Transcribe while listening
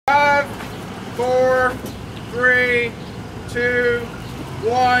4, 3, 2,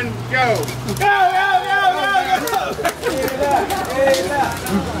 1, go! Go, go, go, go, go!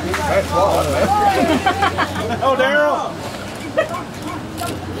 That's wild, man. Oh, Daryl!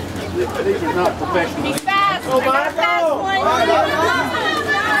 These are not professional. He's fast. Oh, Michael!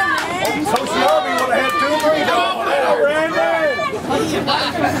 Coach Shelby would have had 2 or 3 dogs. Brandon!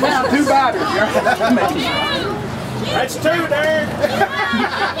 2 batters. That's 2, Darren!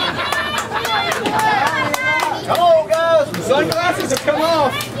 Come on, guys. Sunglasses have come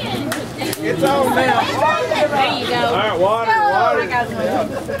off. It's on now. There you go. All right, water, water.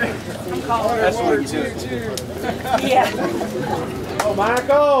 That's what it's Yeah. Oh,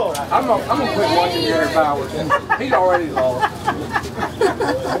 Michael! I'm gonna quit watching Gary Powers. He's already lost.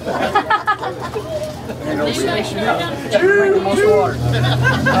 Drink the most water.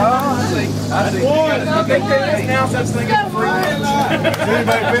 Oh, I see. I see. One. I think there is now such thing as free lunch.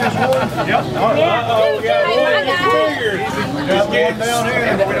 Anybody finish one? Yep. Uh-oh, we got one. Got one down here.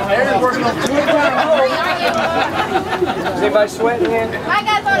 Aaron's working on 2 Is anybody sweating in? My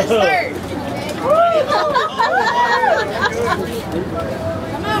guy's on his third.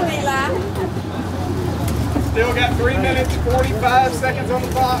 Come on, Eli. Still got 3 minutes, 45 seconds on the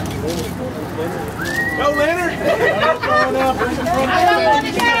clock. Go, Leonard! I don't want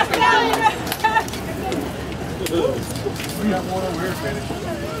to get We got one over here finished.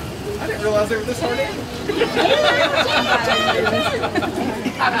 I didn't realize they were this hard in.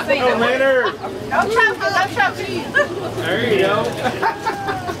 Go, Leonard! Don't choke, don't choke. There you go.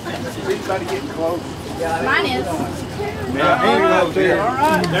 Everybody getting close. Mine is. Yeah, he loves here.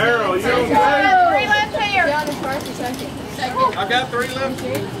 Daryl, you okay? 3 left here. I got 3 left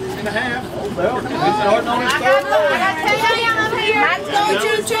and a half. He's starting on his I third. got 2 down up here. Mine's going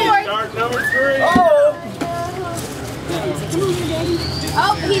to short. Start number 3.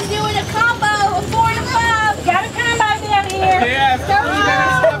 Oh, he's doing a combo of 4 and 5. Got a combo down here. Yeah, 3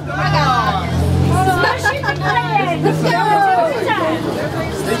 minutes left on the clock.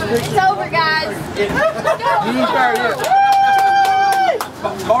 It's over, guys. He's there yet.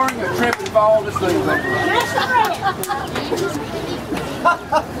 Barring a trip and fall, this thing's over.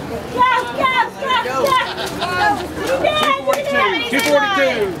 Keep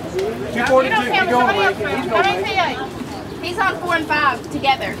going, Mike. He's going, Mike. He's on 4 and 5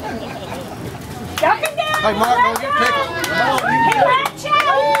 together. Hey, Mark, don't get pickled. Come on, you can do it.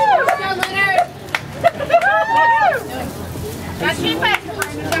 Now keep faster,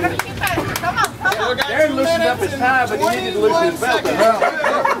 Brandon. Y'all gotta keep faster. Come on, come on. Darren loosened up his tie, but he needed to loosen his belt.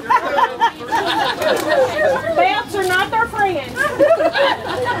 Belts are not their friends.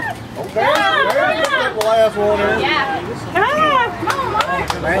 Okay, Darren picked up the last one here. Yeah. Come on,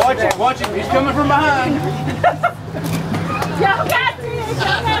 Mark. Watch him. He's coming from behind. Y'all got this.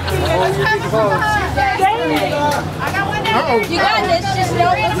 Y'all got this. I got one down there. You got this. Just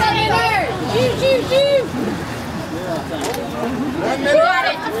don't get him in here. Shoo. 1 minute,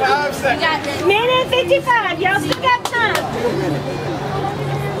 5 seconds. You got this. Minute 55. Y'all still got time.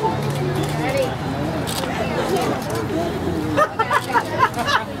 Ready?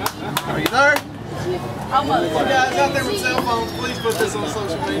 Are you there? Almost. You guys out there with cell phones, please put this on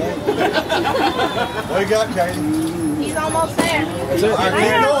social media. What you got, Katie? He's almost there. All right,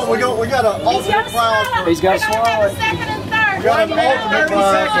 keep going. We got an alternate prize. He's got We're gonna have a second and third. We got an 1 minute, alternate 30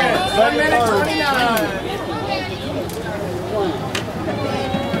 prize. seconds. 1 minute, 29.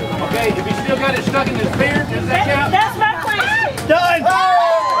 Okay, if he still got it stuck in his beard, does that count? That's my plan. Done!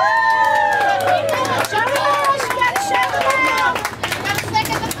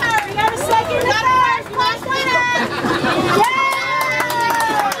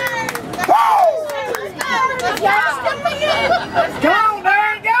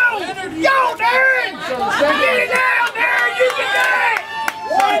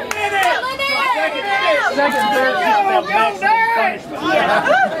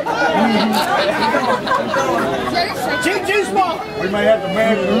 Choo-choo spot! We may have to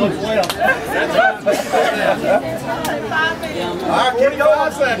measure what's left. All right, keep going.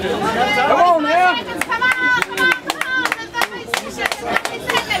 5 seconds. Come on now. Come on.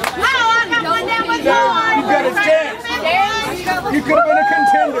 Oh, I got one down with one. You got a chance. You could have been a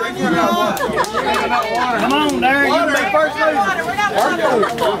contender. Come on, Darren. You can be first loser.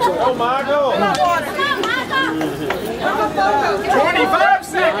 Oh, Michael. 25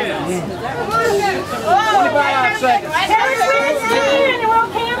 seconds. 25 seconds.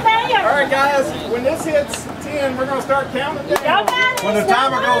 All right, guys. When this hits 10, we're going to start counting down. When the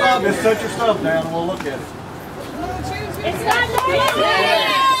timer goes out, just set your stuff down and we'll look at it. It's not there.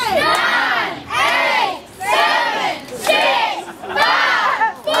 9, 8, 7, 6, 5.